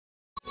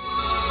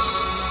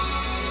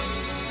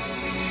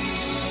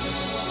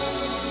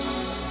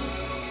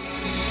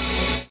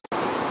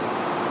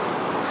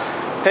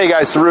Hey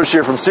guys, Sarush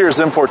here from Sears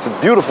Imports in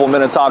beautiful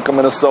Minnetonka,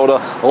 Minnesota.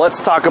 Let's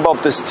talk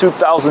about this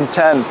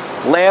 2010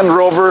 Land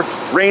Rover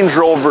Range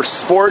Rover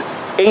Sport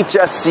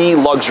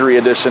HSE Luxury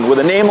Edition. With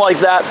a name like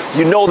that,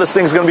 you know this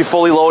thing's going to be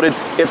fully loaded.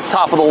 It's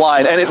top of the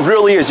line, and it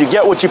really is. You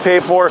get what you pay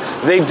for.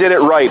 They did it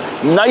right.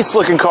 Nice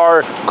looking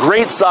car,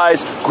 great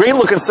size, great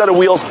looking set of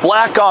wheels,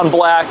 black on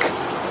black.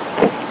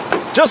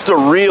 Just a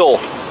real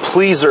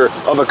pleaser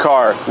of a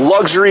car.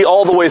 Luxury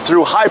all the way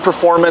through, high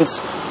performance.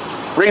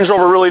 Range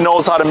Rover really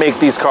knows how to make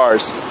these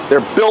cars.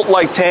 They're built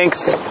like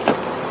tanks,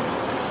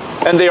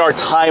 and they are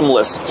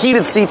timeless.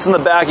 Heated seats in the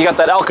back, you got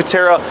that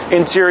Alcantara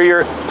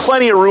interior,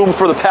 plenty of room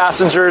for the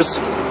passengers.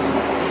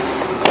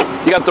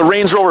 You got the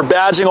Range Rover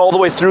badging all the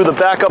way through, the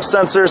backup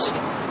sensors,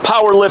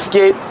 power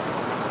liftgate,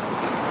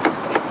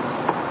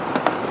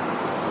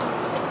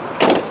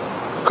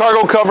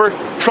 cargo cover,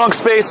 trunk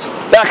space,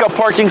 backup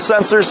parking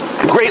sensors,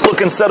 great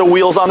looking set of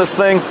wheels on this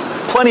thing,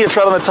 plenty of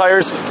tread on the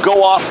tires,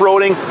 go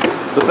off-roading.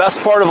 The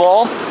best part of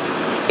all,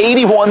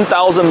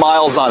 81,000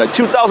 miles on it.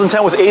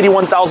 2010 with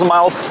 81,000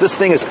 miles. This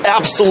thing is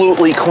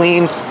absolutely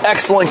clean,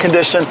 excellent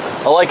condition.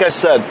 Like I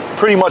said,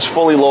 pretty much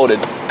fully loaded.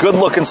 Good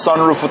looking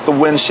sunroof with the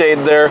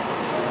windshield there.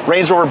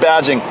 Range Rover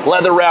badging,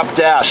 leather wrapped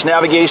dash,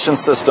 navigation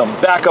system,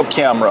 backup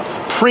camera,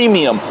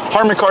 premium,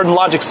 Harman Kardon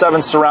Logic 7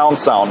 surround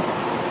sound,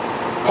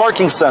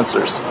 parking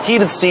sensors,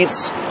 heated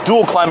seats,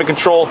 dual climate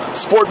control,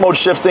 sport mode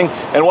shifting,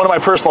 and one of my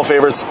personal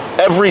favorites,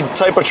 every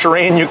type of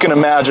terrain you can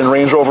imagine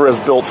Range Rover has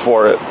built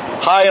for it.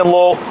 High and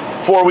low,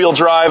 four-wheel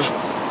drive,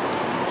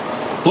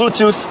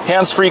 Bluetooth,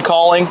 hands-free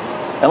calling,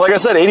 and like I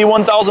said,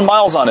 81,000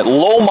 miles on it.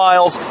 Low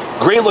miles,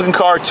 great looking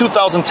car,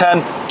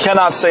 2010,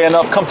 cannot say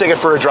enough. Come take it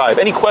for a drive.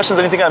 Any questions,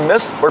 anything I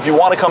missed, or if you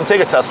want to come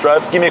take a test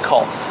drive, give me a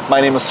call.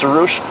 My name is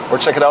Sarush, or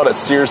check it out at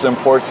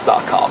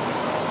SearsImports.com.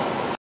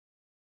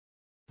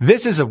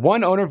 This is a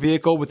one-owner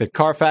vehicle with a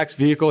Carfax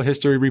Vehicle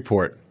History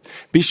Report.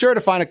 Be sure to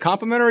find a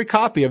complimentary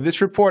copy of this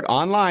report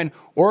online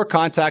or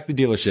contact the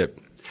dealership.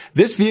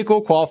 This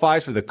vehicle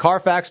qualifies for the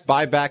Carfax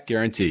Buyback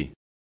Guarantee.